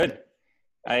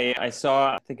I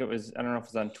saw, I think it was, I don't know if it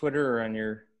was on Twitter or on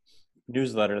your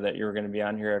newsletter that you were going to be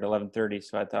on here at 11:30.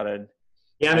 So I thought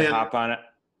Yeah, I'd man. hop on it.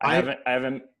 I I haven't, I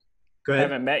haven't, Go I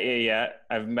ahead. haven't met you yet.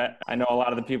 I know a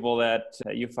lot of the people that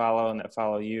you follow and that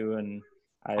follow you. And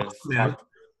I've Awesome, man. talked,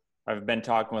 I've been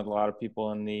talking with a lot of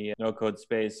people in the no code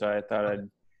space. So I thought I'd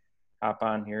hop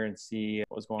on here and see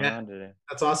what was going Yeah, on today.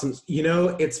 that's awesome.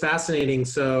 It's fascinating.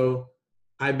 So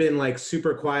I've been like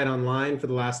super quiet online for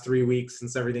the last 3 weeks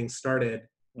since everything started.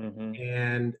 Mm-hmm.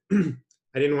 And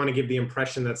I didn't want to give the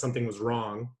impression that something was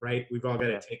wrong, right? We've all got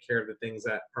to Yeah. take care of the things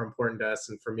that are important to us.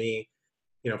 And for me,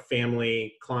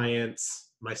 family,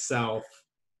 clients, myself,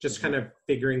 just Mm-hmm. kind of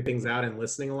figuring things out and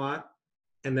listening a lot.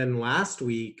 And then last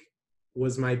week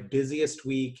was my busiest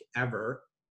week ever.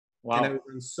 And I Wow. was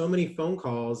on so many phone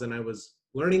calls and I was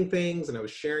learning things and I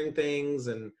was sharing things.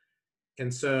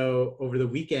 And so over the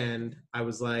weekend, I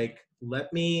was like,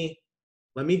 let me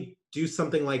do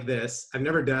something like this. I've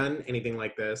never done anything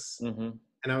like this. Mm-hmm.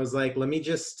 And I was like, let me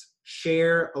just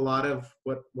share a lot of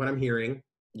what I'm hearing,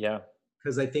 Yeah.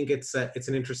 because I think it's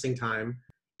an interesting time.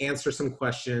 Answer some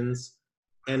questions,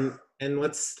 and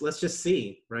let's just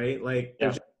see, right? Like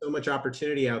there's Yeah. just so much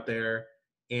opportunity out there,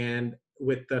 and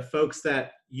with the folks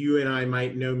that you and I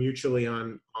might know mutually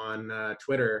on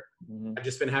Twitter, Mm-hmm. I've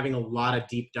just been having a lot of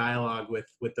deep dialogue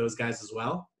with those guys as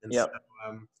well. And so,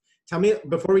 Yep. tell me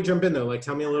before we jump in though, like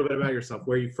tell me a little bit about yourself.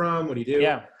 Where are you from? What do you do?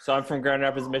 Yeah, so I'm from Grand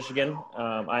Rapids, Michigan.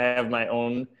 I have my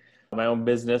own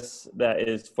business that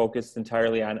is focused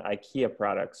entirely on IKEA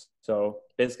products. So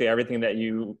basically, everything that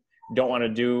you don't want to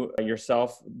do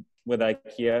yourself with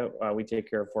IKEA, we take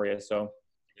care of for you. So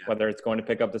Yeah. whether it's going to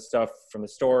pick up the stuff from the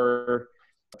store,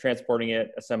 transporting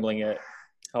it, assembling it,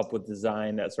 help with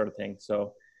design, that sort of thing.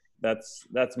 So that's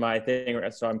my thing.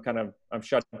 So I'm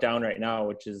shut down right now,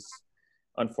 which is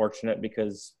unfortunate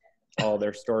because all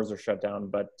their stores are shut down,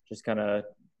 but just kind of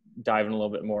diving a little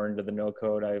bit more into the no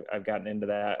code. I've gotten into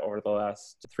that over the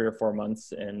last 3 or 4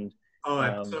 months. And Oh,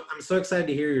 I'm so exciid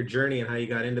to hear your journey and how you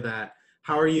got into that.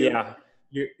 How are you? yeah,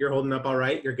 You're holding up all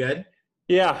right? You're good?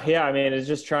 yeah. I mean, it's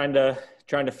just trying to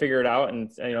figure it out. And,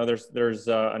 there's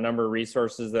a number of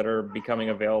resources that are becoming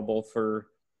available for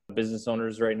business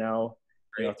owners right now,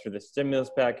 Great. through the stimulus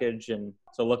package. And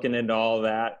so looking into all of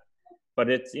that, but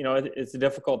it's a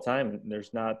difficult time.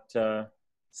 There's not, you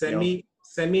Send know, me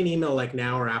send me an email like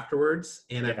now or afterwards,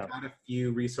 and I've yeah, got a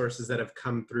few resources that have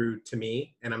come through to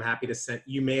me, and I'm happy to send.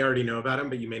 You may already know about them,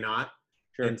 but you may not.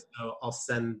 And sure. so I'll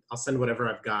send whatever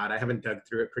I've got. I haven't dug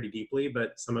through it pretty deeply,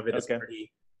 but some of it is Okay.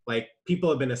 pretty, like, people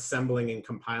have been assembling and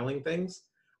compiling things.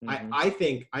 I Hmm. I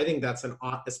think I think that's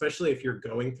especially if you're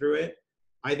going through it.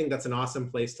 I think that's an awesome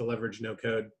place to leverage no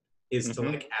code, is to Hmm.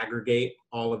 like aggregate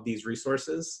all of these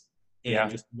resources and Yeah.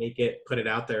 just put it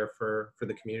out there for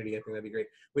the community. I think that'd be great.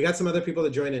 We got some other people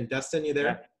to join in. Dustin, you Yeah.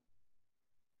 there?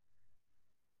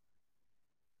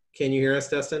 Can you hear us,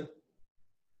 Dustin?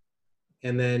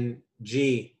 And then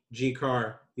G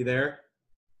Car, you there?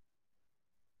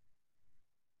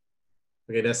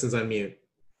 Okay, Dustin's on mute.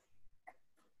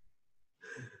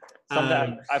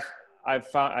 Sometimes Um, I've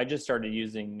found I just started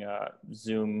using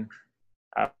Zoom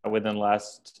within the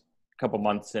last couple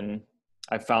months, and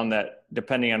I found that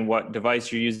depending on what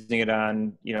device you're using it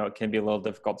on, it can be a little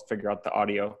difficult to figure out the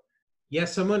audio. yeah,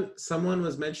 someone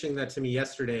was mentioning that to me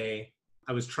yesterday.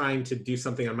 I was trying to do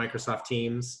something on Microsoft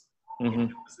Teams, and it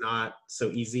Hmm. was not so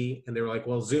easy. And they were like,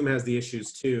 "Well, Zoom has the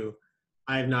issues too."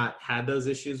 I have not had those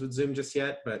issues with Zoom just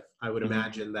yet, but I would Hmm.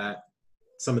 imagine that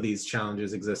some of these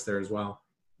challenges exist there as well.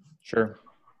 Sure.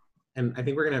 And I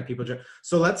think we're gonna have people join.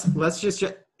 So let's just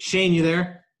Shane, you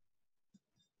there?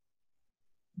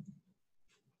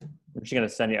 I'm gonna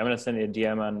send you a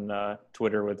DM on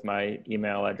Twitter with my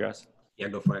email address. Yeah,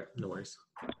 go for it. No worries.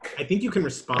 I think you can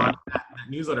respond to that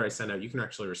newsletter I sent out. You can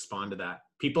actually respond to that.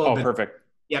 Oh, perfect.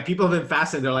 People have been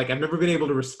fascinated. They're like, I've never been able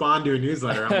to respond to a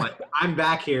newsletter. I'm like, I'm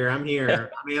back here. I'm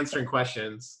here. I'm answering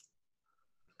questions.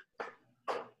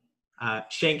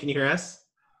 Shane, can you hear us?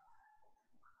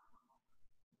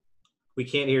 We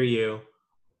can't hear you.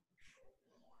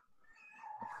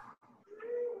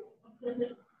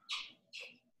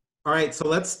 All right, so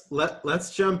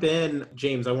let's jump in,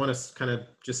 James. I want to kind of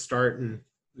just start, and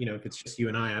if it's just you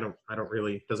and I don't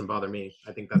really, it doesn't bother me.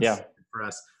 I think that's Yeah. good for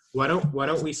us. Why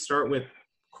don't we start with Yeah,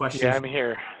 questions? I'm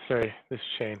here. Sorry, this is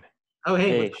Shane. Oh,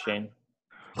 hey, Hey, Shane.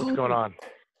 What's going on?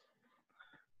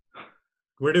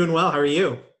 we're doing well. How are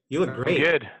you? You look I'm great.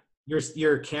 good.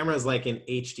 Your camera's like in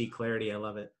HD clarity. I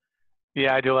love it.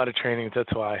 Yeah, I do a lot of trainings.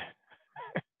 That's why.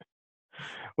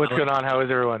 What's I like going on? How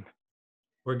is everyone?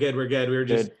 We're good. We're good. We were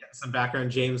just Good. getting some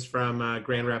background. James from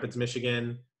Grand Rapids,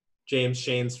 Michigan.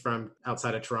 Shane's from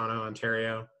outside of Toronto,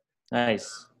 Ontario.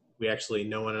 Nice. We actually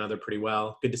know one another pretty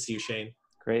well. Good to see you, Shane.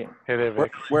 Great. Hey there,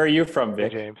 Vic. Where are you from, Hey,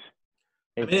 Vic? James.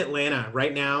 I'm in Atlanta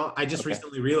right now. I just Okay.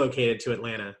 recently relocated to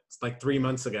Atlanta. It's like 3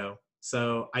 months ago.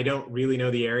 So I don't really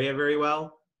know the area very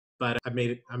well, but I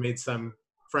made some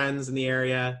friends in the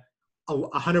area.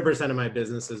 100% of my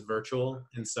business is virtual.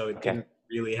 And so it Okay. didn't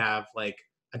really have like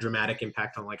a dramatic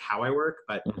impact on like how I work,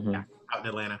 but Mhm. yeah, out in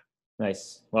Atlanta.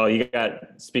 Nice. Well,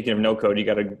 speaking of no code, you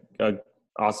got a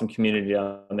awesome community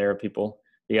down there of people.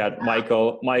 You got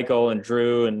Michael and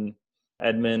Drew and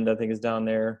Edmund, I think, is down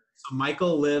there. So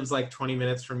Michael lives like 20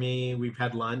 minutes from me. We've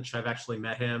had lunch. I've actually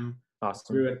met him.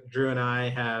 Awesome. Drew and I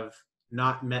have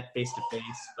not met face to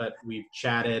face, but we've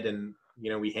chatted and,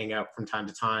 we hang out from time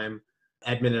to time.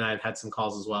 Edmund and I have had some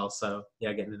calls as well. So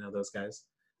yeah, getting to know those guys.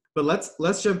 But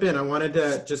let's jump in. I wanted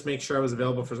to just make sure I was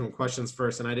available for some questions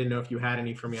first. And I didn't know if you had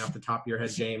any for me off the top of your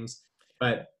head, James,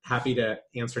 but happy to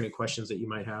answer any questions that you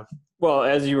might have. Well,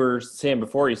 as you were saying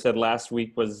before, you said last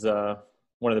week was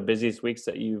one of the busiest weeks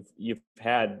that you've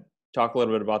had. Talk a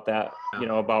little bit about that,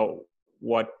 about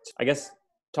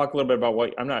talk a little bit about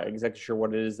what, I'm not exactly sure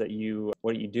what it is that you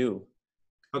do.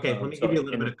 Okay, let me give you a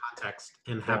little bit of context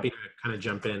and happy to kind of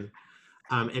jump in,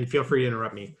 and feel free to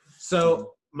interrupt me.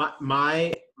 So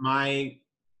my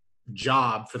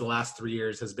job for the last 3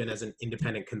 years has been as an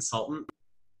independent consultant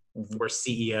for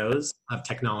CEOs of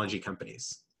technology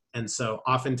companies. And so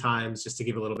oftentimes, just to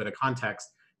give a little bit of context,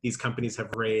 these companies have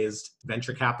raised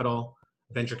venture capital.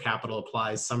 Venture capital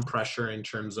applies some pressure in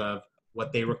terms of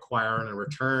what they require in a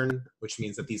return, which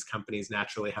means that these companies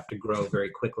naturally have to grow very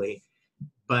quickly.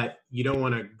 But you don't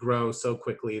want to grow so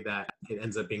quickly that it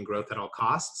ends up being growth at all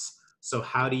costs. So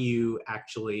how do you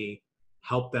actually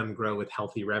help them grow with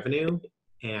healthy revenue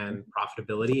and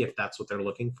profitability if that's what they're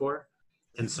looking for?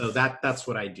 And so that's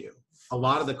what I do. A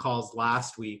lot of the calls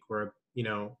last week were,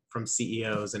 from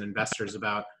CEOs and investors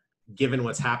about, given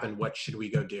what's happened, what should we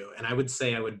go do? And I would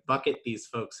say I would bucket these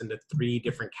folks into 3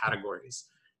 different categories.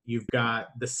 You've got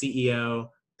the CEO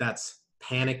that's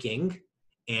panicking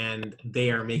and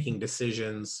they are making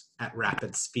decisions at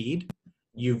rapid speed.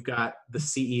 You've got the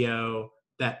CEO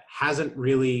that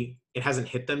it hasn't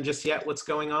hit them just yet what's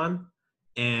going on.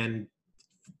 And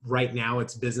right now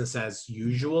it's business as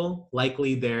usual.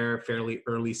 Likely they're fairly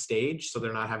early stage, so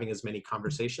they're not having as many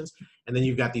conversations. And then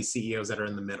you've got these CEOs that are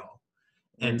in the middle.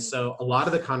 And so a lot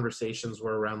of the conversations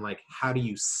were around like, how do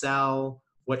you sell?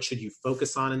 What should you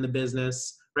focus on in the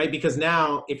business? Right? Because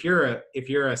now if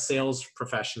you're a sales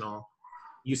professional,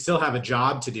 you still have a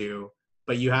job to do,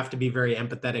 but you have to be very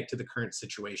empathetic to the current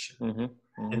situation.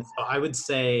 And so I would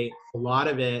say a lot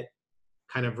of it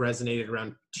kind of resonated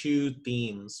around 2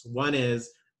 themes. One is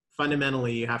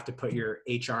fundamentally you have to put your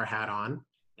HR hat on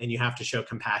and you have to show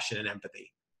compassion and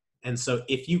empathy. And so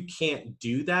if you can't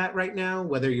do that right now,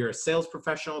 whether you're a sales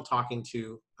professional talking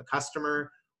to a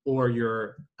customer or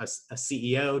you're a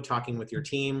CEO talking with your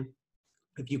team,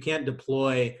 if you can't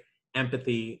deploy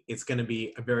empathy, it's going to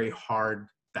be a very hard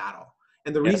battle.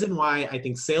 And the reason why I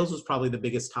think sales was probably the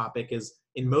biggest topic is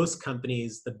in most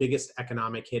companies, the biggest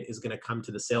economic hit is going to come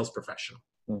to the sales professional,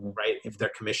 right? If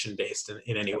they're commission based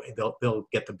in any way, they'll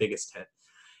get the biggest hit.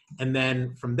 And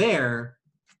then from there,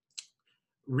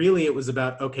 really it was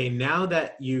about, okay, now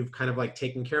that you've kind of like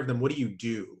taken care of them, what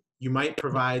do? You might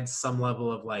provide some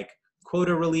level of like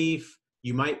quota relief.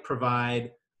 You might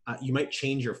provide, you might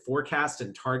change your forecast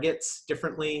and targets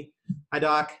differently. Hi,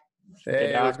 Doc.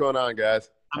 Hey, Doc. What's going on,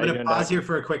 guys? I'm going to pause here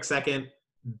for a quick second.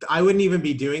 I wouldn't even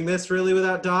be doing this really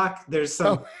without Doc. There's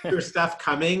some other stuff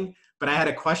coming, but I had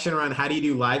a question around how do you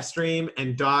do live stream,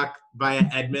 and Doc via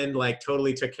Edmund like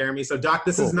totally took care of me. So Doc,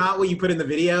 this is not what you put in the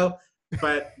video,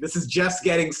 but this is just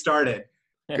getting started.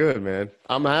 Good, man.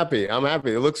 I'm happy.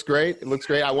 It looks great.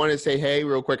 I wanted to say, hey,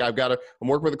 real quick, I'm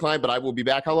working with a client, but I will be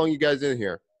back. How long are you guys in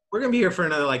here? We're going to be here for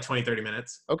another like 20, 30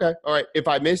 minutes. Okay. All right. If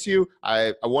I miss you,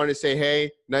 I wanted to say,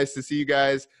 hey, nice to see you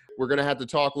guys. We're going to have to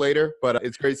talk later, but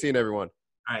it's great seeing everyone.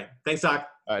 All right. Thanks, Doc.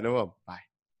 All right. No problem. Bye.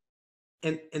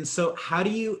 And so how do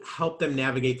you help them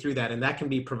navigate through that? And that can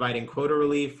be providing quota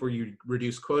relief where you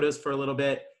reduce quotas for a little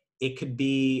bit. It could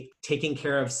be taking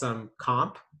care of some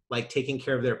comp, like taking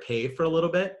care of their pay for a little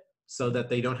bit so that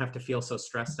they don't have to feel so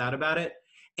stressed out about it.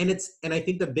 And I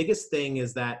think the biggest thing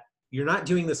is that you're not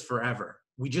doing this forever.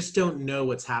 We just don't know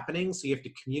what's happening. So you have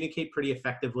to communicate pretty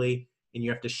effectively and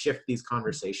you have to shift these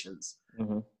conversations.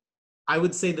 I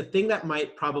would say the thing that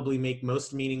might probably make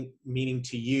most meaning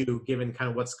to you, given kind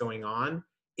of what's going on,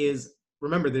 is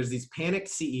remember there's these panicked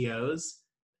CEOs.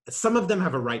 Some of them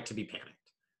have a right to be panicked.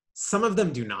 Some of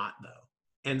them do not, though.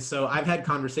 And so I've had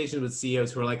conversations with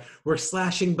CEOs who are like, we're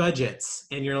slashing budgets.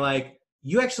 And you're like,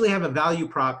 you actually have a value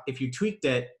prop. If you tweaked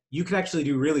it, you could actually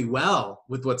do really well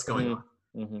with what's going on.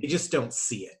 Mm-hmm. They just don't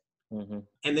see it. Mm-hmm.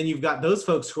 And then you've got those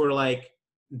folks who are like,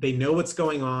 they know what's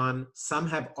going on. Some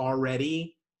have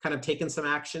already kind of taken some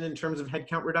action in terms of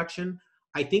headcount reduction.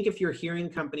 I think if you're hearing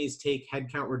companies take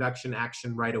headcount reduction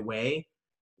action right away,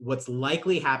 what's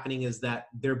likely happening is that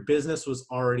their business was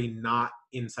already not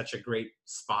in such a great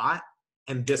spot.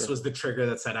 And this was the trigger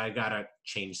that said, I gotta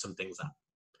change some things up.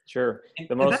 Sure.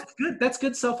 And that's good. That's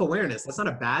good self-awareness. That's not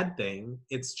a bad thing.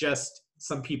 It's just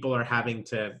some people are having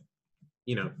to,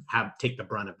 take the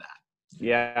brunt of that.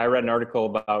 Yeah, I read an article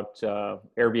about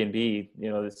Airbnb,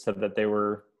 that said that they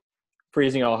were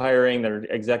freezing all hiring, their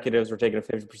executives were taking a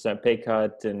 50% pay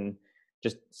cut, and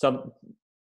just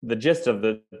the gist of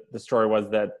the story was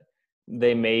that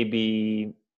they may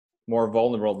be more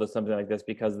vulnerable to something like this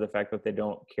because of the fact that they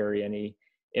don't carry any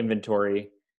inventory.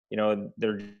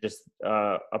 They're just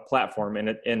a platform,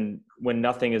 and when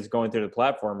nothing is going through the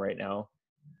platform right now,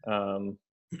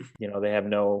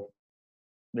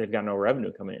 they've got no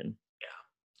revenue coming in.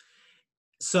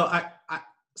 So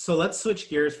so let's switch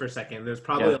gears for a second. There's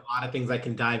probably a lot of things I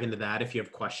can dive into that if you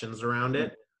have questions around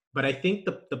it. But I think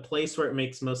the place where it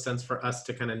makes most sense for us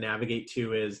to kind of navigate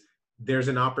to is there's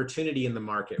an opportunity in the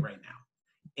market right now.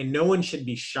 And no one should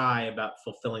be shy about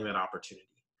fulfilling that opportunity.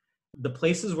 The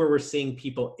places where we're seeing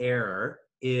people err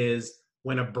is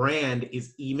when a brand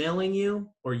is emailing you,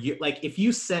 or you, like if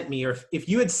you sent me, or if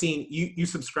you had seen, you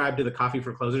subscribe to the Coffee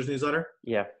for Closers newsletter.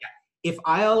 Yeah. If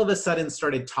I all of a sudden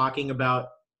started talking about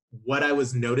what I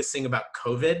was noticing about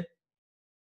COVID,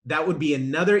 that would be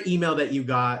another email that you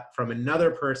got from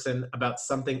another person about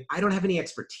something I don't have any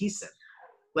expertise in.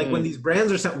 Like when these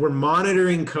brands are saying, we're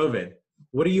monitoring COVID.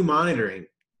 What are you monitoring?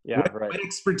 Yeah, What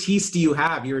expertise do you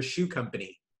have? You're a shoe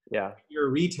company. Yeah. You're a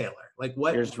retailer. Like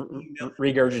what? You're just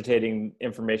regurgitating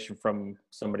information from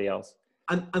somebody else.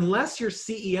 Unless your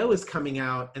CEO is coming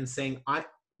out and saying,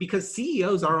 because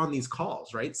CEOs are on these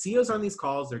calls, right? CEOs are on these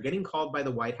calls. They're getting called by the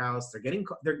White House. They're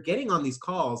getting on these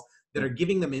calls that are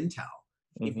giving them intel.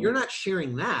 If you're not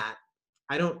sharing that,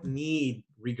 I don't need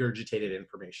regurgitated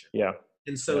information. Yeah.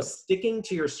 And so sticking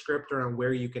to your script around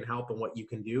where you can help and what you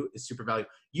can do is super valuable.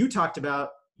 You talked about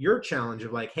your challenge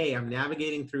of like, hey, I'm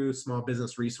navigating through small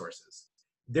business resources.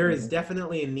 There is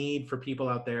definitely a need for people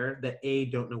out there that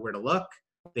don't know where to look.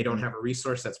 They don't have a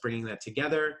resource that's bringing that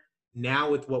together. Now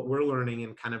with what we're learning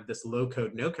in kind of this low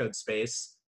code, no code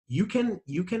space, you can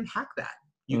hack that.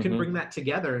 You can bring that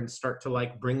together and start to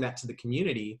like bring that to the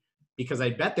community, because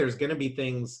I bet there's going to be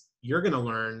things you're going to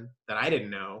learn that I didn't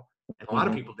know and a lot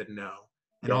of people didn't know.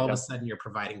 And all of a sudden you're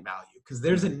providing value because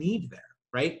there's a need there,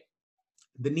 right?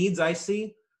 The needs I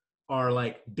see are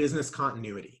like business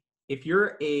continuity. If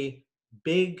you're a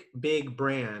big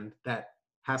brand that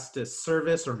has to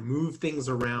service or move things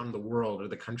around the world or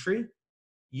the country,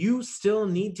 you still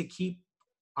need to keep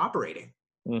operating.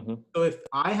 So if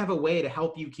I have a way to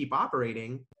help you keep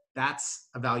operating, that's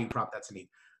a value prop, that's a need.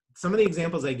 Some of the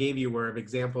examples I gave you were of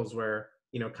examples where,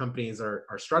 companies are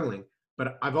struggling,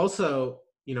 but I've also,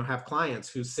 have clients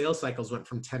whose sales cycles went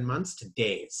from 10 months to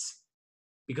days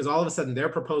because all of a sudden their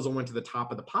proposal went to the top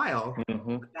of the pile.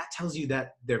 But that tells you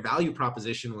that their value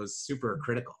proposition was super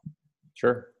critical.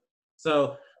 Sure.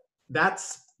 So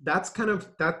that's kind of,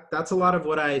 that's a lot of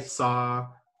what I saw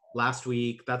last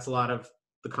week. That's a lot of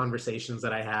the conversations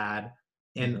that I had.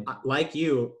 And like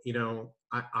you,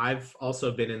 I've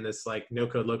also been in this like no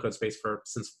code, low code space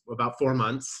since about 4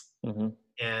 months,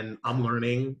 and I'm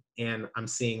learning and I'm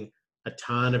seeing a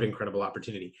ton of incredible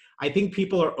opportunity. I think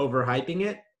people are overhyping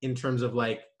it in terms of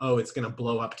like, oh, it's going to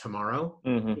blow up tomorrow.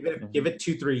 Give it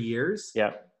 2-3 years.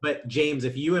 Yeah. But James,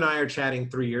 if you and I are chatting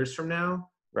 3 years from now,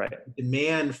 right,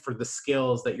 demand for the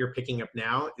skills that you're picking up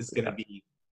now is going to be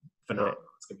phenomenal. Right.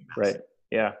 It's going to be massive. Right.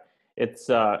 Yeah. It's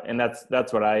and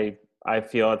that's what I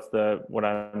feel it's what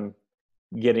I'm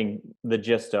getting the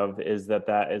gist of is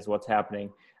that is what's happening.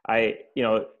 I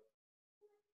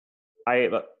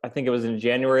think it was in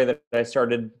January that I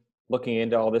started looking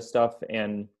into all this stuff,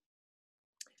 and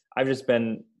I've just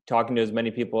been talking to as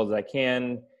many people as I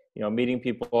can, meeting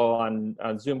people on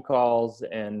Zoom calls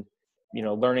and,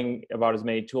 learning about as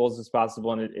many tools as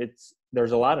possible. And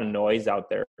there's a lot of noise out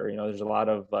there. There's a lot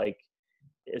of like,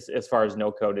 as far as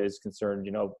no code is concerned,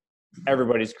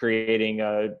 everybody's creating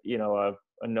a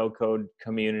no code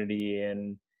community,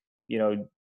 and,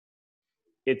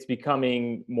 it's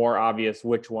becoming more obvious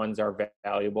which ones are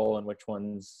valuable and which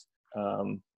ones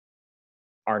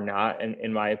are not,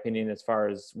 in my opinion, as far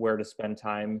as where to spend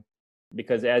time.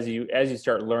 Because as you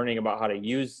start learning about how to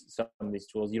use some of these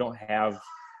tools, you don't have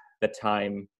the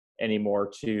time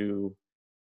anymore to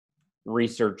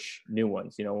research new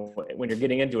ones. When you're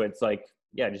getting into it, it's like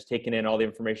just taking in all the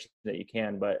information that you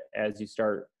can. But as you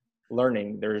start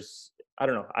learning, I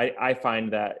don't know, I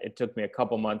find that it took me a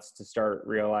couple months to start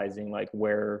realizing like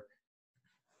where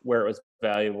it was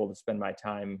valuable to spend my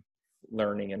time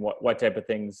learning, and what type of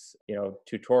things,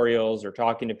 tutorials or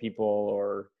talking to people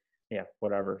or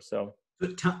whatever. So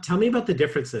Tell me about the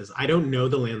differences. I don't know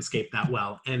the landscape that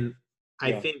well. And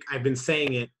I think I've been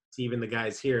saying it to even the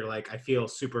guys here, like I feel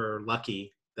super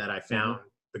lucky that I found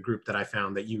the group that I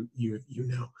found that you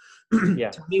know.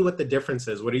 Tell me what the difference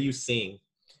is. What are you seeing?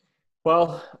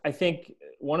 Well, I think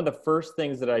one of the first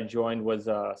things that I joined was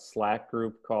a Slack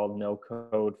group called No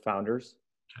Code Founders.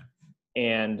 Okay.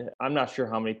 And I'm not sure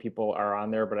how many people are on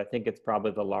there, but I think it's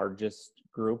probably the largest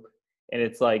group. And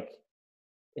it's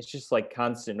just like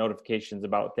constant notifications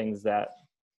about things that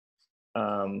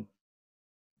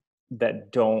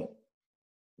that don't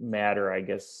matter, I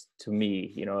guess, to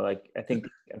me. Like I think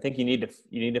you need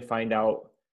to find out.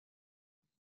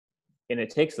 And it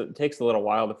takes a little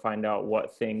while to find out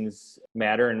what things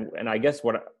matter. And I guess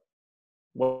what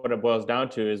it boils down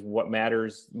to is what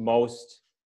matters most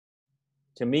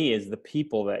to me is the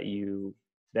people that you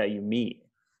meet,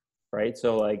 right?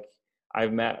 So like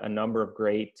I've met a number of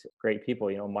great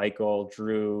people, Michael,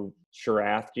 Drew,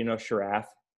 Sharath. Do you know Sharath?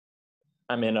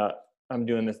 I'm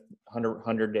doing this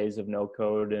 100 days of no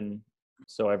code. And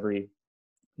so every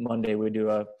Monday we do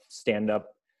a stand up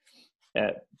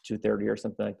at 2:30 or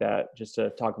something like that, just to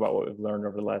talk about what we've learned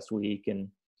over the last week. And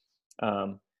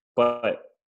but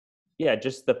yeah,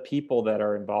 just the people that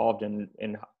are involved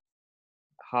and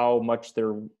how much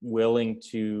they're willing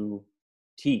to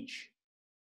teach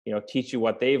you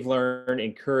what they've learned,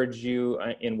 encourage you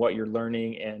in what you're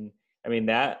learning. And I mean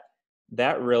that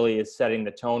really is setting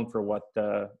the tone for what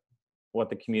the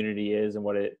community is and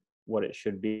what it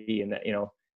should be. And that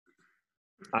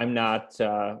I'm not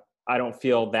I don't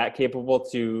feel that capable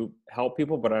to help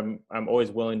people, but I'm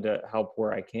always willing to help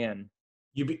where I can.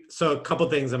 So a couple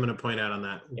things I'm going to point out on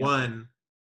that. Yeah. One,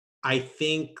 I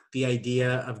think the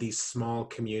idea of these small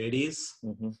communities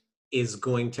is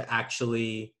going to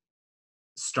actually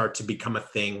start to become a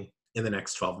thing in the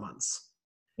next 12 months.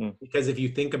 Because if you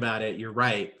think about it, you're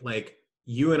right. Like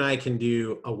you and I can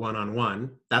do a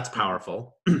one-on-one. That's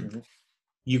powerful.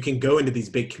 You can go into these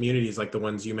big communities like the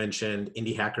ones you mentioned.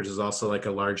 Indie Hackers is also like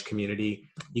a large community.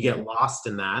 You get lost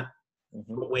in that.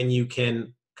 But when you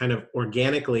can kind of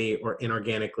organically or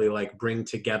inorganically like bring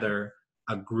together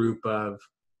a group of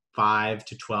 5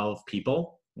 to 12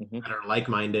 people that are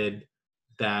like-minded,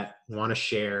 that want to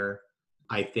share,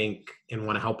 I think, and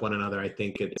want to help one another, I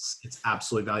think it's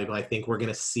absolutely valuable. I think we're going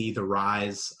to see the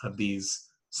rise of these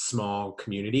small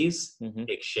communities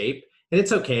take shape. And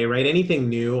it's okay, right? Anything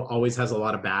new always has a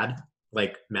lot of bad,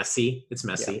 like messy. It's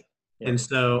messy. Yeah. And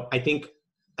so I think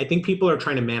people are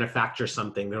trying to manufacture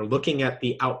something. They're looking at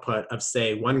the output of,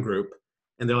 say, one group,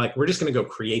 and they're like, we're just going to go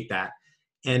create that.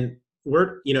 And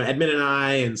we're, Edmund and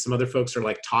I and some other folks are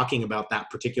like talking about that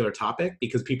particular topic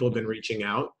because people have been reaching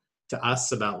out to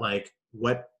us about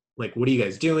what are you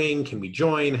guys doing? Can we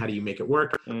join? How do you make it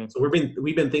work? So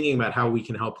we've been thinking about how we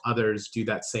can help others do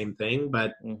that same thing.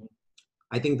 But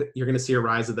I think that you're going to see a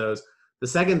rise of those. The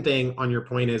second thing on your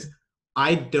point is,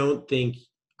 I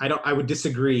would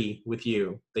disagree with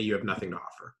you that you have nothing to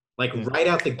offer. Like right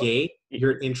out the gate,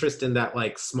 your interest in that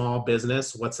like small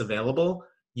business, what's available,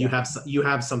 you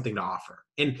have something to offer.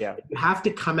 And you have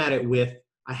to come at it with,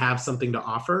 I have something to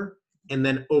offer. And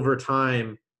then over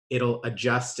time, it'll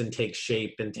adjust and take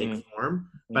shape and take form.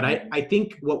 But I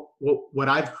think what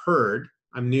I've heard,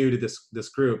 I'm new to this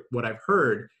group, what I've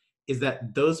heard is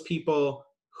that those people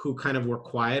who kind of were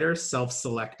quieter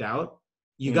self-select out.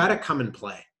 You got to come and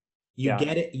play. You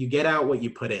get it. You get out what you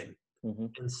put in.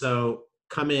 And so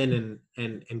come in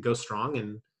and go strong.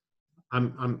 And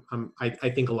I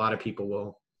think a lot of people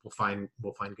will find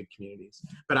good communities.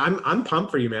 But I'm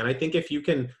pumped for you, man. I think if you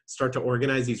can start to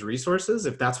organize these resources,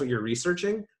 if that's what you're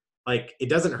researching, like it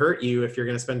doesn't hurt you if you're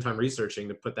going to spend time researching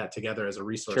to put that together as a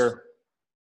resource. Sure.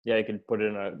 Yeah, you can put it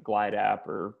in a Glide app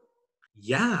or.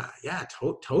 Yeah,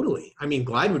 totally. I mean,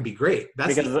 Glide would be great.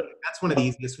 That's one of the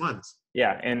easiest ones.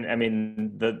 Yeah, and I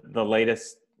mean the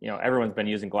latest, everyone's been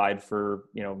using Glide for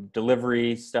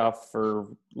delivery stuff for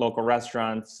local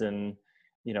restaurants and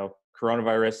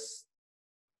coronavirus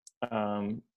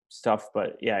stuff.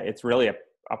 But yeah, it's really a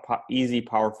easy,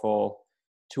 powerful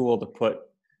tool to put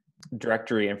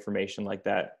directory information like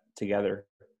that together.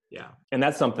 Yeah, and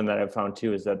that's something that I've found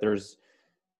too, is that there's,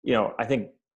 I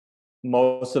think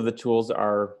most of the tools that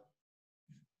are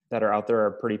out there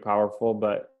are pretty powerful,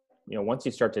 but once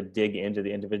you start to dig into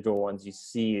the individual ones, you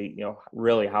see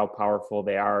really how powerful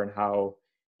they are, and how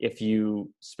if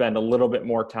you spend a little bit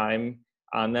more time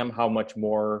on them, how much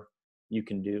more you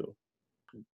can do.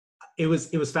 It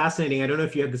was fascinating. I don't know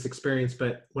if you had this experience,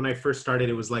 but when I first started,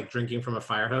 it was like drinking from a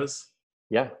fire hose.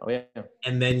 Yeah. Oh yeah.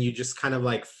 And then you just kind of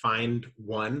like find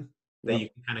one that Yep. you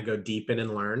can kind of go deep in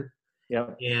and learn. Yeah.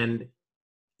 And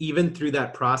even through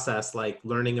that process, like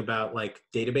learning about like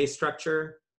database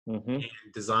structure Mm-hmm.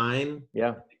 and design,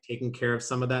 Yeah. taking care of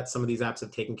some of that. Some of these apps have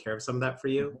taken care of some of that for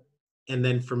you. Mm-hmm. And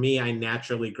then for me, I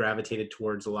naturally gravitated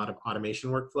towards a lot of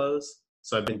automation workflows.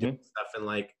 So I've been doing stuff in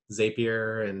like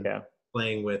Zapier and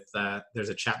playing with, there's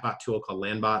a chatbot tool called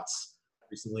Landbots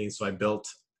recently. So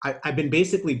I've been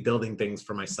basically building things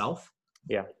for myself.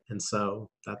 Yeah. And so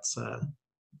that's kind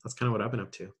of what I've been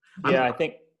up to. Yeah. I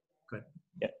think, go ahead.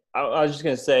 Yeah, I was just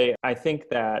going to say, I think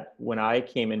that when I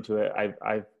came into it,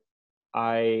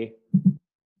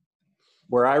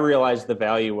 where I realized the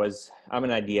value was, I'm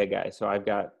an idea guy. So I've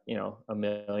got, a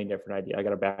million different ideas. I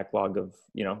got a backlog of,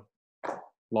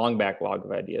 long backlog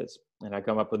of ideas, and I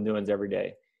come up with new ones every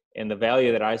day. And the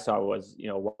value that I saw was,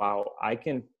 wow, I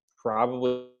can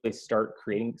probably start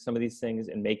creating some of these things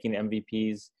and making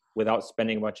MVPs without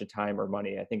spending a bunch of time or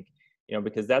money. I think,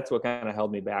 because that's what kind of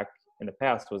held me back in the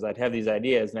past, was I'd have these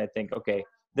ideas and I think, okay,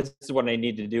 this is what I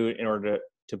need to do in order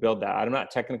to build that. I'm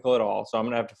not technical at all. So I'm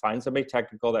going to have to find somebody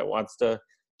technical that wants to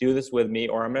do this with me,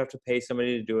 or I'm going to have to pay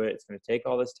somebody to do it. It's going to take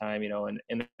all this time,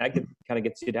 and that kind of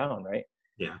gets you down. Right.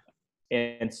 Yeah.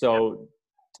 And so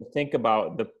to think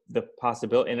about the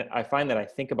possibility, and I find that I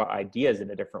think about ideas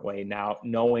in a different way now,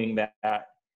 knowing that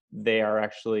they are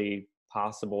actually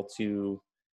possible to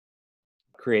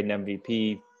create an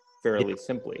MVP fairly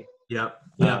simply. Yeah.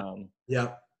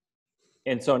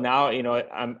 And so now,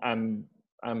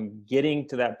 I'm getting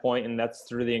to that point, and that's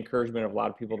through the encouragement of a lot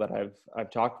of people that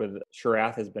I've talked with.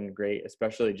 Sharath has been great,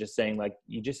 especially just saying, like,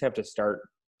 you just have to start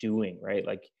doing, right?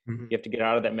 Like, you have to get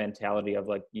out of that mentality of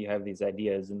like, you have these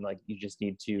ideas and like, you just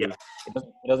need to, it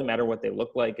doesn't matter what they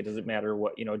look like. It doesn't matter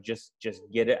what, just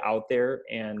get it out there.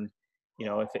 And, and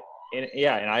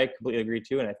I completely agree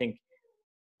too. And I think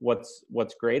what's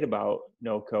great about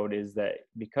no code is that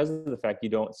because of the fact you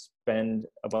don't spend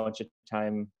a bunch of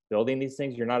time building these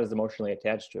things, you're not as emotionally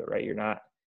attached to it, right? You're not,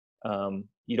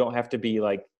 you don't have to be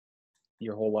like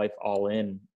your whole life all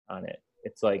in on it.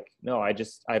 It's like, no, I've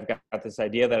got this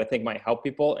idea that I think might help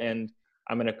people, and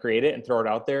I'm going to create it and throw it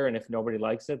out there. And if nobody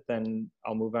likes it, then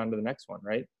I'll move on to the next one.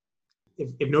 Right.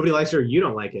 If nobody likes it or you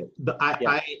don't like it,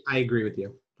 I agree with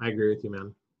you. I agree with you,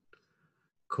 man.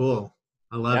 Cool.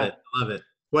 I love it.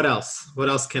 What else? What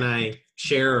else can I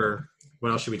share, or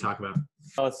what else should we talk about?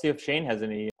 Let's see if Shane has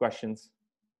any questions.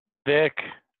 Vic,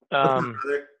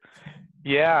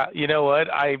 yeah, you know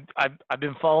what? I've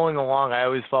been following along. I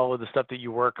always follow the stuff that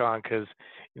you work on because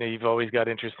you've always got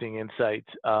interesting insights.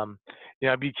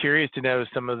 I'd be curious to know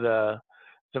some of the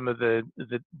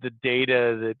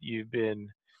data that you've been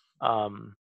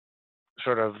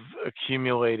sort of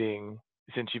accumulating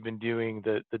since you've been doing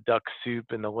the Duck Soup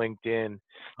and the LinkedIn.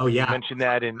 Oh yeah, you mentioned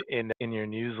that in your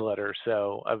newsletter.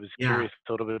 So I was curious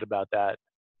a little bit about that.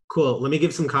 Cool. Let me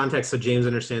give some context so James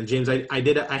understands. James, I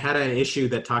had an issue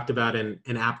that talked about an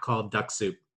app called Duck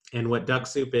Soup. And what Duck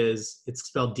Soup is, it's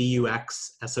spelled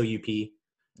DUXSOUP.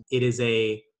 It is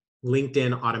a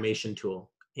LinkedIn automation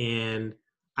tool. And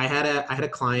I had a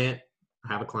client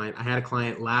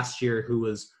last year who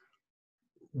was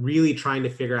really trying to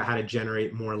figure out how to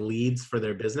generate more leads for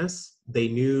their business. They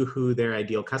knew who their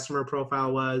ideal customer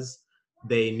profile was.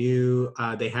 They knew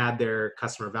they had their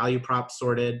customer value prop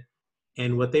sorted.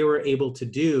 And what they were able to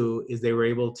do is they were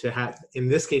able to have, in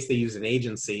this case, they used an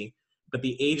agency, but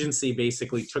the agency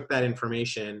basically took that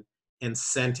information and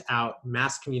sent out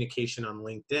mass communication on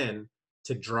LinkedIn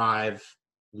to drive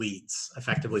leads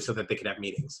effectively so that they could have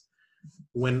meetings.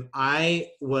 When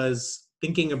I was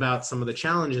thinking about some of the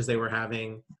challenges they were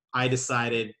having, I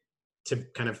decided to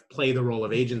kind of play the role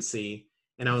of agency.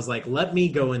 And I was like, let me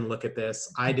go and look at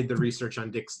this. I did the research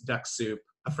on Duck Soup.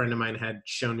 A friend of mine had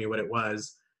shown me what it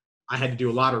was. I had to do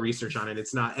a lot of research on it.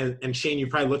 It's not, and Shane, you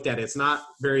probably looked at it. It's not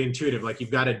very intuitive. Like,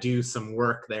 you've got to do some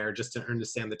work there just to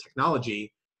understand the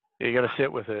technology. Yeah, you got to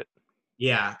sit with it.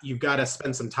 Yeah, you've got to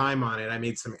spend some time on it. I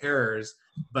made some errors,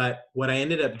 but what I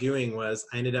ended up doing was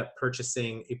I ended up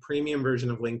purchasing a premium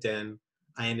version of LinkedIn.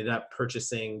 I ended up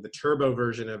purchasing the turbo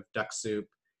version of Duck Soup.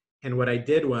 And what I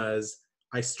did was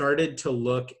I started to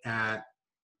look at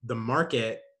the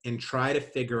market and try to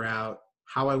figure out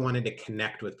how I wanted to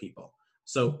connect with people.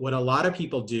 So what a lot of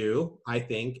people do, I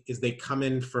think, is they come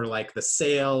in for like the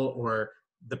sale or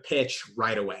the pitch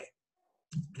right away.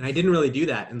 And I didn't really do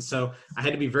that. And so I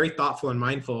had to be very thoughtful and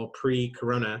mindful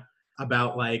pre-corona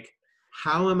about like,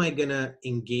 how am I going to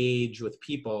engage with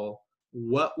people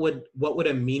what would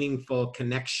a meaningful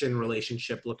connection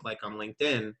relationship look like on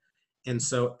LinkedIn? And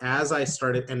so as I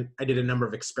started, and I did a number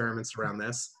of experiments around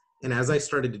this, and as I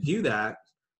started to do that,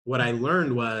 what I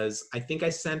learned was, I think I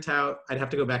sent out, I'd have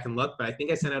to go back and look, but I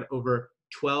think I sent out over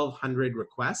 1,200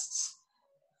 requests,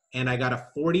 and I got a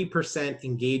 40%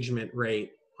 engagement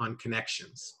rate on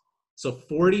connections. So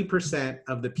 40%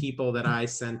 of the people that I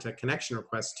sent a connection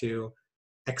request to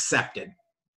accepted.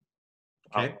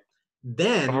 Okay.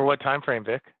 Then Over what time frame,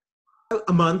 Vic?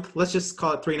 a month, let's just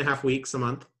call it 3.5 weeks, a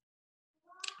month.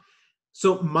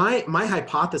 So my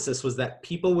hypothesis was that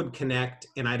people would connect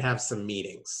and I'd have some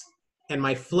meetings. And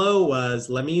my flow was,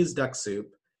 let me use DuckSoup.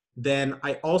 Then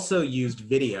I also used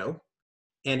video,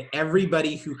 and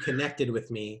everybody who connected with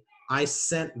me, I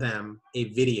sent them a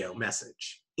video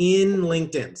message in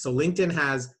LinkedIn. So LinkedIn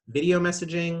has video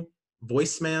messaging,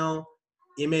 voicemail,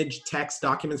 image, text,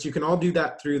 documents. You can all do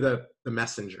that through the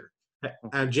messenger.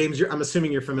 James, I'm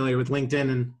assuming you're familiar with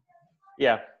LinkedIn. And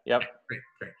Yeah. Yep.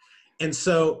 Great. And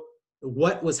so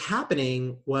what was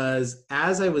happening was,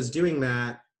 as I was doing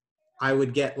that, I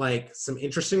would get like some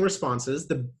interesting responses.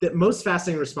 The most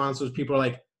fascinating response was people are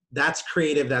like, that's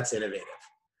creative, that's innovative.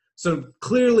 So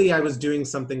clearly I was doing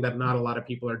something that not a lot of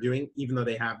people are doing, even though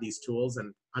they have these tools,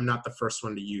 and I'm not the first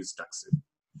one to use DuckSoup.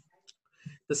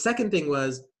 The second thing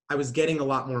was, I was getting a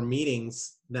lot more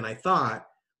meetings than I thought.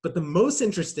 But the most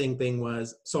interesting thing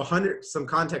was, so some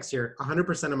context here,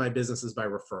 100% of my business is by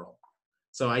referral.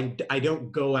 So I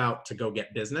don't go out to go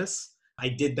get business. I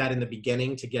did that in the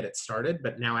beginning to get it started,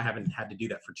 but now I haven't had to do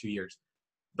that for 2 years.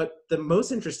 But the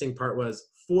most interesting part was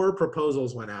 4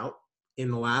 proposals went out in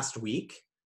the last week,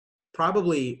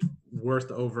 probably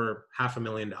worth over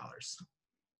 $500,000,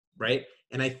 right?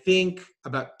 And I think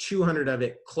about 200 of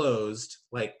it closed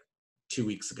like 2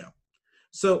 weeks ago.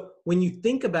 So when you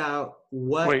think about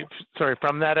what... Wait, sorry,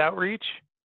 from that outreach?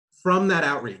 From that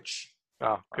outreach.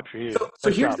 Oh, good for you. So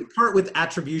here's the part with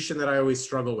attribution that I always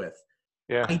struggle with.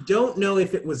 Yeah. I don't know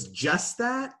if it was just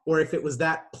that, or if it was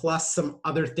that plus some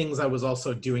other things I was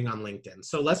also doing on LinkedIn.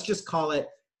 So let's just call it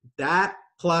that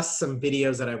plus some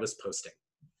videos that I was posting.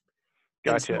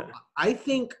 Gotcha. So I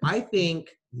think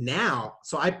now,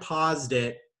 so I paused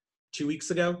it 2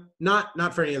 weeks ago, not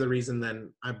for any other reason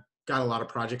than I've got a lot of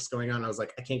projects going on. I was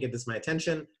like, I can't get this my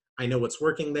attention. I know what's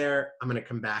working there. I'm going to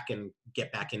come back and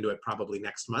get back into it probably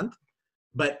next month.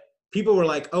 But people were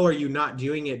like, oh, are you not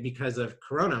doing it because of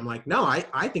Corona? I'm like, no,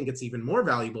 I think it's even more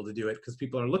valuable to do it because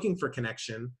people are looking for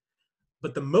connection.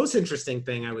 But the most interesting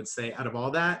thing I would say out of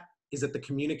all that is that the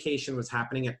communication was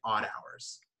happening at odd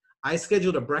hours. I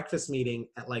scheduled a breakfast meeting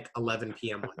at like 11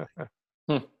 p.m. one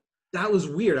night. That was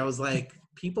weird. I was like,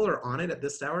 people are on it at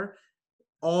this hour,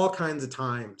 all kinds of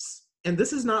times. And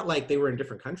this is not like they were in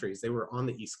different countries. They were on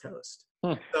the East Coast.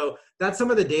 So that's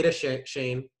some of the data,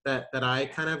 Shane, that I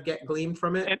kind of get gleaned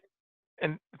from it.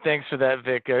 And thanks for that,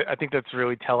 Vic. I think that's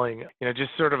really telling. You know, just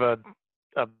sort of a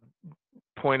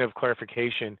point of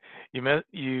clarification. You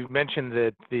mentioned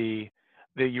that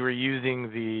that you were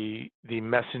using the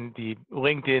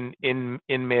LinkedIn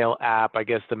InMail app, I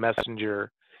guess the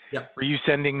messenger. Yep. Were you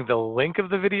sending the link of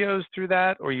the videos through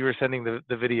that, or you were sending the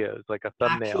videos like a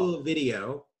thumbnail? Actual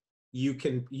video, you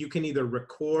can either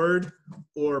record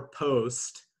or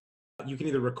post. You can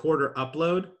either record or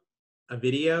upload a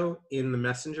video in the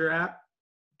Messenger app.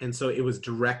 And so it was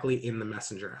directly in the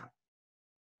Messenger app.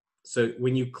 So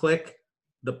when you click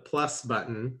the plus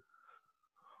button,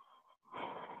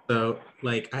 so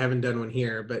like I haven't done one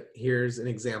here, but here's an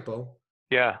example.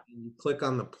 Yeah. You click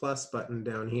on the plus button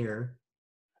down here.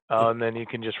 Oh, and then you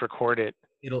can just record it.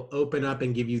 It'll open up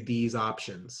and give you these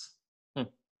options.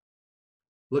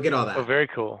 Look at all that. Oh, very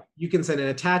cool. You can send an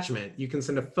attachment. You can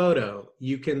send a photo.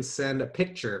 You can send a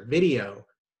picture, video,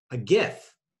 a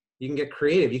GIF. You can get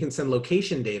creative. You can send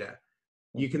location data.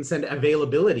 You can send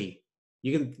availability.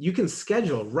 You can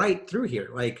schedule right through here.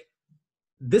 Like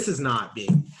this is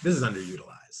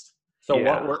underutilized. So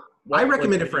Yeah. I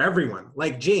recommend it for everyone.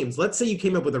 Like James, let's say you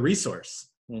came up with a resource.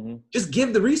 Just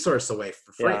give the resource away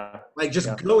for free. Yeah. Like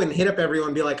just go and hit up everyone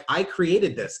and be like, I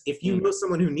created this. If you know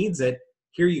someone who needs it,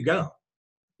 here you go.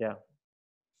 Yeah.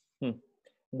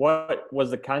 What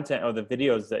was the content of the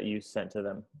videos that you sent to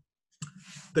them?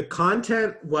 The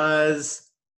content was,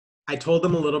 I told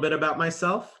them a little bit about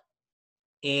myself,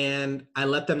 and I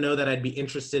let them know that I'd be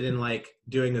interested in like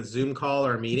doing a Zoom call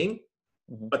or a meeting.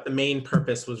 But the main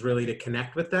purpose was really to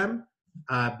connect with them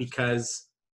because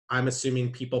I'm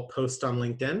assuming people post on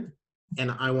LinkedIn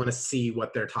and I want to see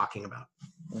what they're talking about.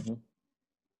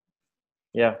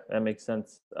 Yeah, that makes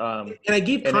sense. And I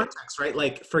gave context, right?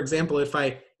 Like, for example, if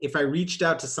I reached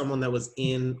out to someone that was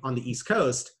on the East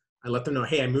Coast, I let them know,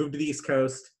 hey, I moved to the East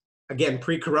Coast. again,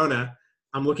 pre-corona,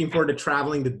 I'm looking forward to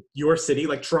traveling to your city,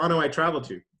 like Toronto I traveled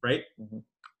to, right? Mm-hmm.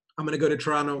 I'm going to go to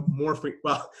Toronto more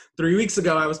well, 3 weeks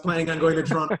ago, I was planning on going to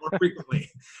Toronto more frequently.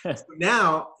 So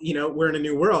now, we're in a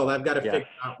new world. I've got to figure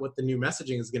out what the new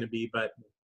messaging is going to be. But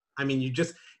I mean,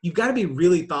 you've got to be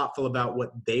really thoughtful about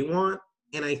what they want.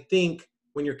 And I think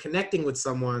when you're connecting with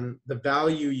someone, the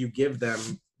value you give them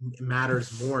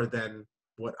matters more than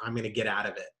what I'm going to get out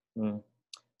of it. Mm.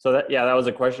 So that was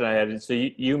a question I had. So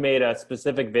you made a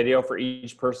specific video for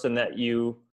each person that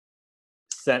you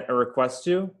sent a request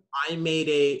to? I made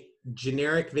a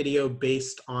generic video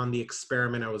based on the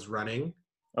experiment I was running.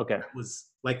 Okay. It was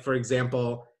like, for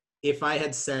example, if I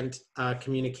had sent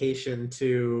communication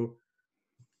to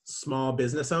small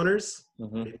business owners,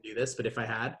 I didn't do this, but if I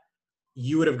had,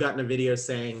 you would have gotten a video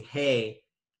saying, hey,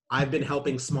 I've been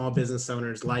helping small business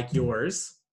owners like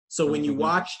yours. So when you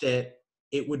watched it,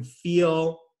 it would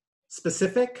feel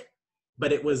specific,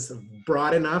 but it was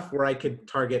broad enough where I could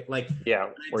target, like,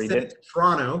 where you send did it to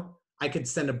Toronto, I could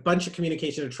send a bunch of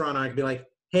communication to Toronto. I could be like,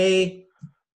 hey,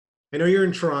 I know you're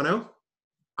in Toronto.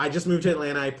 I just moved to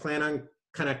Atlanta. I plan on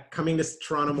kind of coming to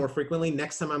Toronto more frequently.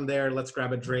 Next time I'm there, let's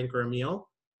grab a drink or a meal.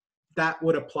 That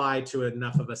would apply to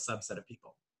enough of a subset of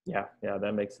people. Yeah,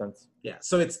 that makes sense. Yeah,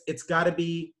 so it's got to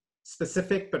be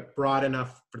specific but broad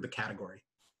enough for the category.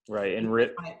 Right, and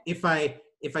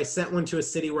if I sent one to a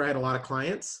city where I had a lot of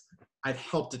clients, I've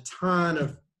helped a ton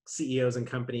of CEOs and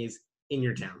companies in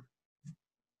your town.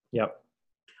 Yep.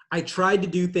 I tried to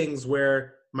do things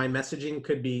where my messaging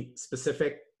could be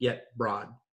specific yet broad.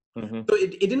 Mm-hmm. So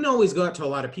it didn't always go out to a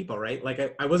lot of people, right?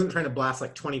 Like I wasn't trying to blast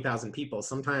like 20,000 people.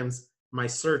 Sometimes my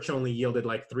search only yielded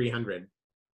like 300.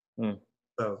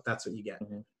 So that's what you get.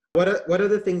 Mm-hmm. What are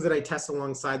the things that I test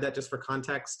alongside that, just for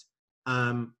context?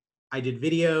 I did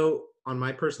video on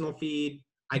my personal feed.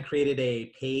 I created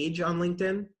a page on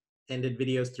LinkedIn and did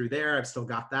videos through there. I've still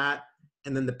got that.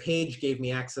 And then the page gave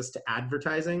me access to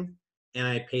advertising, and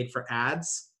I paid for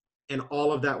ads, and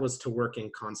all of that was to work in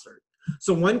concert.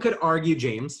 So one could argue,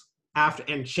 James,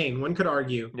 and Shane, one could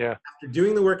argue, after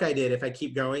doing the work I did, if I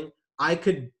keep going, I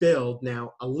could build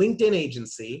now a LinkedIn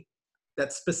agency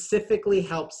that specifically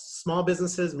helps small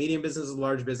businesses, medium businesses,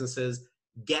 large businesses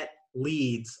get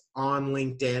leads on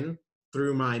LinkedIn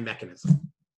through my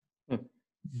mechanism.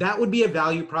 That would be a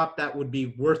value prop that would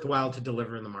be worthwhile to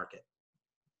deliver in the market.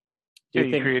 You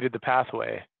created the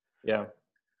pathway.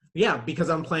 Yeah, because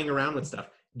I'm playing around with stuff.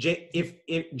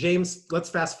 If James, let's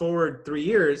fast forward 3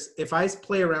 years. If I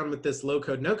play around with this low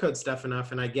code, no code stuff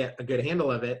enough, and I get a good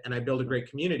handle of it, and I build a great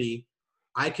community,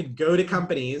 I could go to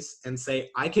companies and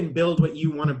say, I can build what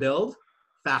you want to build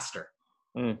faster.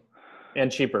 And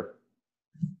cheaper.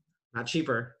 Not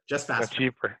cheaper, just faster. Not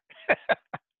cheaper.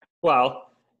 Well,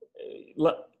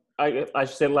 I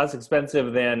should say less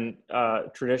expensive than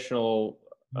traditional.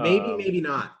 Maybe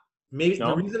not. Maybe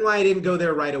no? The reason why I didn't go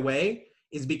there right away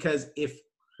is because if,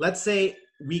 let's say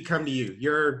we come to you,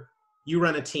 you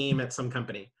run a team at some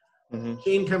company.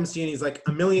 Shane comes to you and he's like,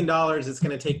 $1 million, it's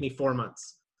going to take me 4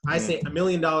 months. I say $1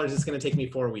 million, it's going to take me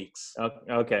 4 weeks.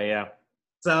 Okay, yeah.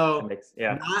 So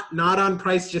not on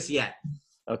price just yet.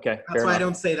 Okay. That's why I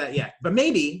don't say that yet. But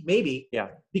maybe. Yeah.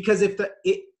 Because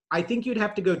I think you'd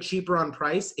have to go cheaper on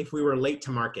price if we were late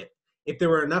to market. If there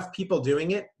were enough people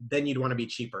doing it, then you'd want to be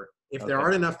cheaper. If there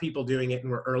aren't enough people doing it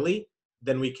and we're early,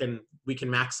 then we can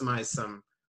maximize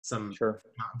some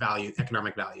value,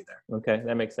 economic value there. Okay,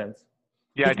 that makes sense.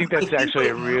 Yeah, I think that's actually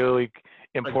a really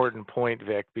important point,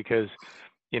 Vic, because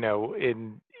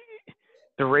the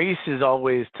race is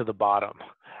always to the bottom,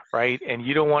 right? And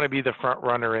you don't want to be the front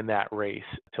runner in that race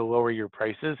to lower your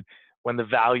prices when the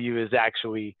value is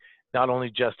actually not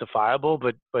only justifiable,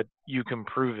 but you can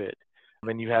prove it.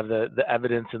 And you have the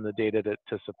evidence and the data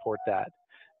to support that.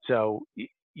 So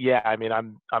yeah, I mean,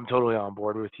 I'm totally on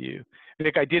board with you.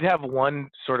 Vic, I did have one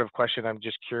sort of question. I'm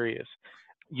just curious.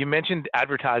 You mentioned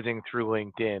advertising through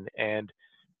LinkedIn, and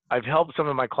I've helped some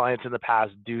of my clients in the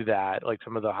past do that, like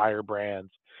some of the higher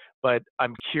brands. But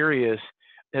I'm curious,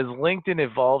 has LinkedIn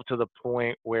evolved to the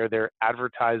point where their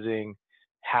advertising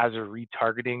has a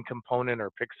retargeting component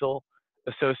or pixel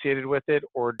associated with it,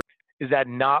 or is that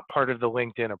not part of the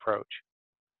LinkedIn approach?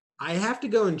 I have to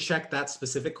go and check that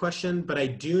specific question, but I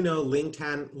do know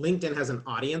LinkedIn has an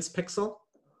audience pixel.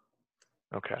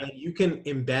 Okay. And you can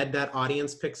embed that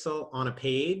audience pixel on a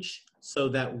page so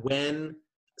that when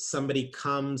somebody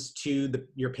comes to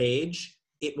your page,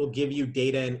 it will give you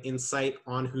data and insight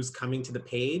on who's coming to the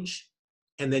page,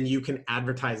 and then you can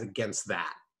advertise against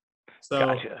that. So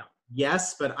gotcha.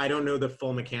 Yes, but I don't know the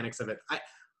full mechanics of it.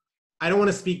 I don't want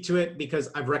to speak to it because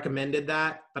I've recommended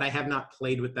that, but I have not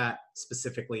played with that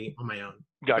specifically on my own.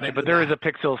 Gotcha. But there is a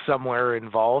pixel somewhere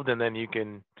involved, and then you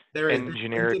can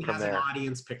engineer it LinkedIn from has there. an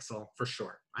audience pixel for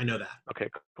sure. I know that. Okay,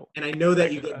 cool. And I know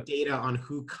that you get data on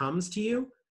who comes to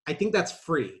you. I think that's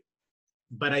free,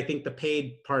 but I think the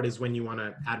paid part is when you want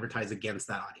to advertise against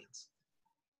that audience.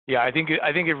 Yeah, I think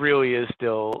it really is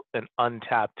still an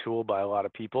untapped tool by a lot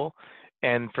of people,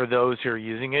 and for those who are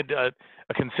using it, a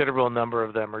considerable number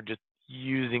of them are just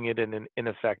using it in an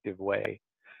ineffective way.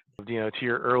 You know, to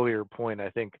your earlier point, I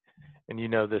think, and you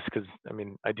know this because I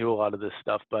mean I do a lot of this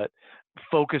stuff, but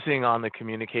focusing on the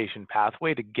communication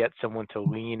pathway to get someone to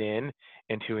lean in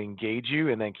and to engage you,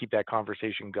 and then keep that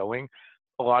conversation going.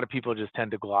 A lot of people just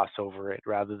tend to gloss over it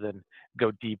rather than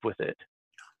go deep with it.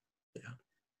 Yeah.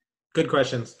 Good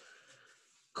questions.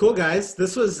 Cool, guys.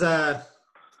 This was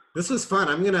fun.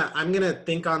 I'm gonna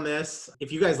think on this.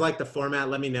 If you guys like the format,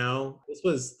 let me know.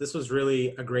 This was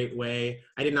really a great way.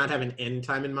 I did not have an end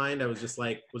time in mind. I was just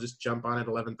like, we'll just jump on at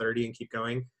 11:30 and keep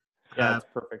going. Yeah, that's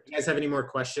perfect. If you guys have any more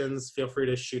questions, feel free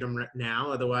to shoot them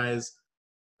now. Otherwise,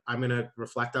 I'm gonna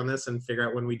reflect on this and figure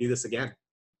out when we do this again.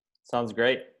 Sounds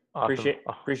great. Awesome.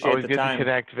 Appreciate Always the good time. to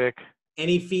connect, Vic.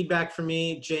 Any feedback from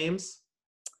me, James?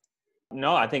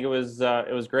 No, I think it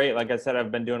was great. Like I said,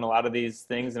 I've been doing a lot of these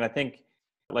things, and I think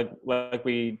like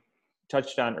we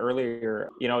touched on earlier,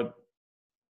 you know,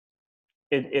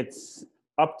 it's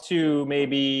up to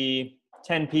maybe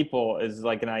 10 people is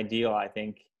like an ideal. I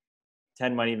think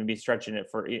 10 might even be stretching it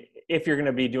for if you're going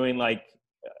to be doing like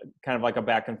kind of like a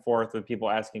back and forth with people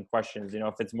asking questions. You know,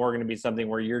 if it's more going to be something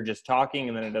where you're just talking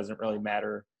and then it doesn't really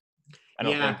matter. I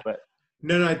don't think, but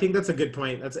no, I think that's a good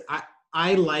point.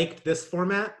 I liked this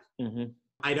format. Mm-hmm.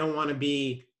 I don't want to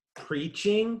be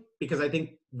preaching because I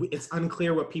think it's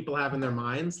unclear what people have in their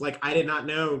minds. Like I did not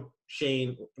know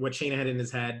what Shane had in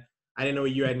his head. I didn't know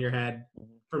what you had in your head.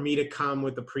 Mm-hmm. For me to come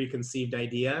with a preconceived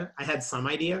idea, I had some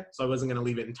idea, so I wasn't going to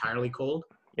leave it entirely cold.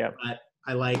 Yeah. But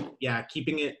I like,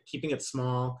 keeping it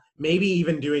small. Maybe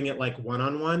even doing it like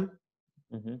one-on-one.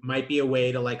 Mm-hmm. Might be a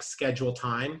way to like schedule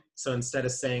time. So instead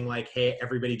of saying like, hey,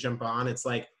 everybody jump on, it's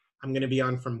like, I'm going to be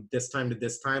on from this time to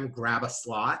this time, grab a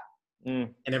slot,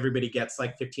 and everybody gets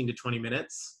like 15 to 20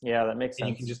 minutes. Yeah, that makes sense. And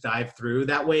you can just dive through.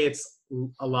 That way it's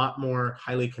a lot more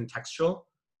highly contextual.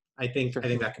 I think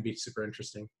that could be super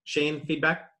interesting. Shane,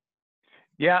 feedback?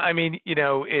 Yeah, I mean, you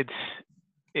know,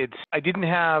 I didn't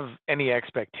have any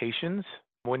expectations.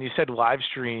 When you said live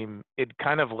stream, it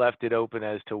kind of left it open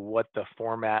as to what the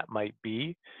format might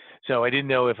be. So I didn't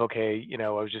know if, okay, you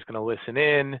know, I was just going to listen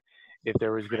in, if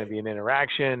there was going to be an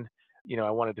interaction. You know,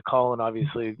 I wanted to call and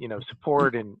obviously, you know,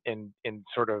 support and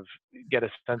sort of get a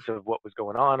sense of what was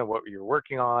going on and what you're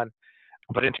working on.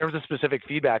 But in terms of specific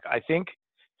feedback, I think,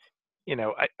 you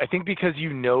know, I think because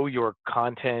you know your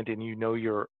content and you know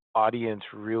your audience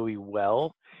really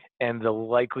well and the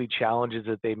likely challenges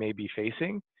that they may be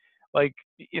facing, like,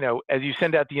 you know, as you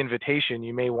send out the invitation,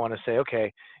 you may want to say,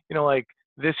 okay, you know, like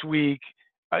this week,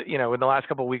 you know, in the last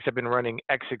couple of weeks, I've been running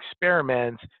X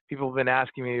experiments. People have been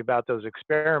asking me about those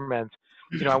experiments.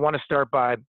 You know, I want to start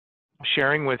by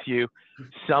sharing with you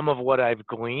some of what I've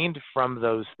gleaned from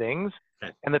those things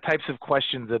and the types of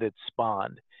questions that it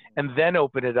spawned, and then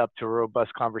open it up to a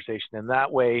robust conversation. And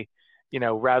that way, you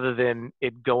know, rather than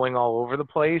it going all over the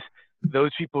place,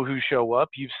 those people who show up,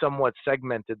 you've somewhat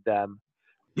segmented them,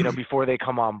 you know, before they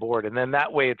come on board. And then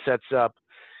that way it sets up,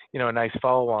 you know, a nice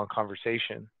follow-on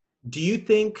conversation. Do you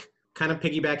think, kind of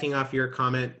piggybacking off your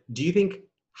comment, do you think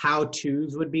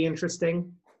how-tos would be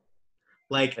interesting?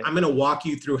 Like, I'm going to walk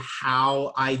you through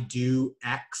how I do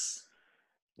X.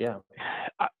 Yeah.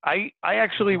 I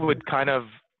actually would kind of,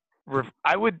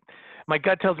 my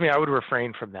gut tells me I would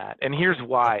refrain from that. And here's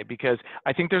why, because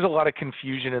I think there's a lot of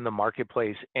confusion in the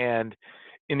marketplace. And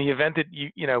in the event that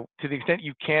you know, to the extent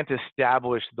you can't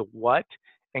establish the what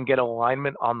and get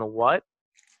alignment on the what,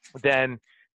 then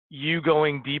you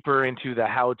going deeper into the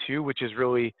how-to, which is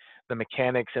really the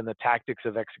mechanics and the tactics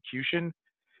of execution,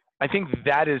 I think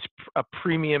that is a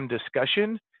premium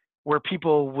discussion where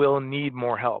people will need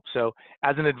more help. So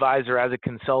as an advisor, as a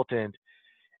consultant,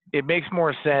 it makes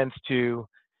more sense to,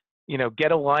 you know,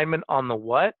 get alignment on the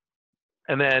what,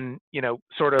 and then, you know,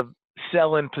 sort of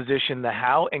sell and position the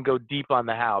how and go deep on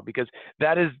the how, because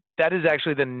that is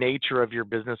actually the nature of your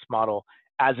business model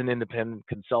as an independent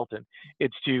consultant.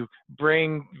 It's to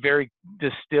bring very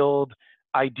distilled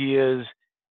ideas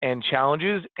and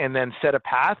challenges and then set a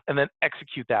path and then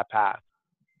execute that path.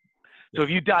 So if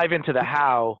you dive into the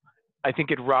how, I think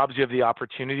it robs you of the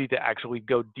opportunity to actually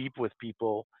go deep with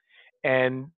people.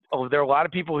 And there are a lot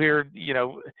of people here, you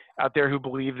know, out there who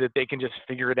believe that they can just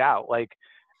figure it out. Like,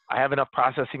 I have enough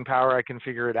processing power, I can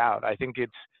figure it out. I think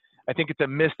it's a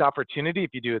missed opportunity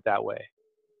if you do it that way.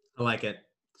 I like it.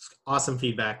 Awesome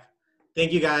feedback.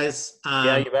 Thank you guys.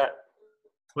 Yeah, you bet.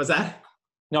 What's that?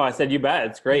 No, I said you bet.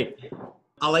 It's great.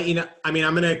 I'll let you know. I mean,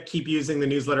 I'm going to keep using the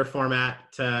newsletter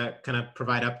format to kind of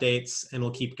provide updates, and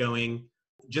we'll keep going.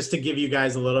 Just to give you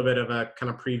guys a little bit of a kind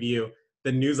of preview,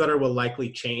 the newsletter will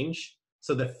likely change.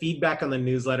 So the feedback on the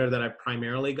newsletter that I've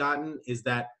primarily gotten is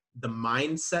that the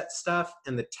mindset stuff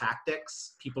and the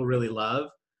tactics people really love.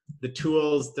 The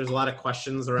tools, there's a lot of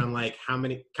questions around like how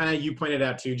many, kind of you pointed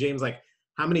out too, James, like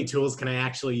how many tools can I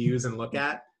actually use and look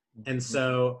at? And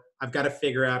so I've got to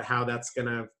figure out how that's going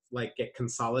to like get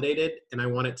consolidated, and I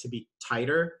want it to be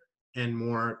tighter and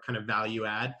more kind of value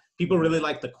add. People really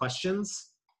like the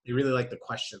questions. They really like the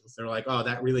questions. They're like, oh,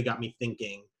 that really got me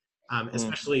thinking.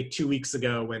 Especially 2 weeks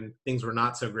ago when things were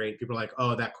not so great, people are like,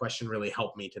 oh, that question really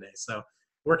helped me today. So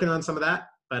working on some of that,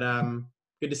 but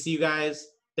good to see you guys.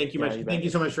 Thank you much. Thank you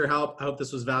so much for your help. I hope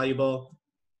this was valuable,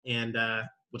 and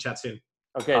we'll chat soon.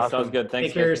 Okay, awesome. Sounds good. Thanks.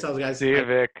 Take care of yourselves, guys. See you,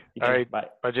 Vic. All right. Bye.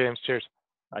 Bye, James. Cheers.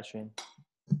 Bye, Shane.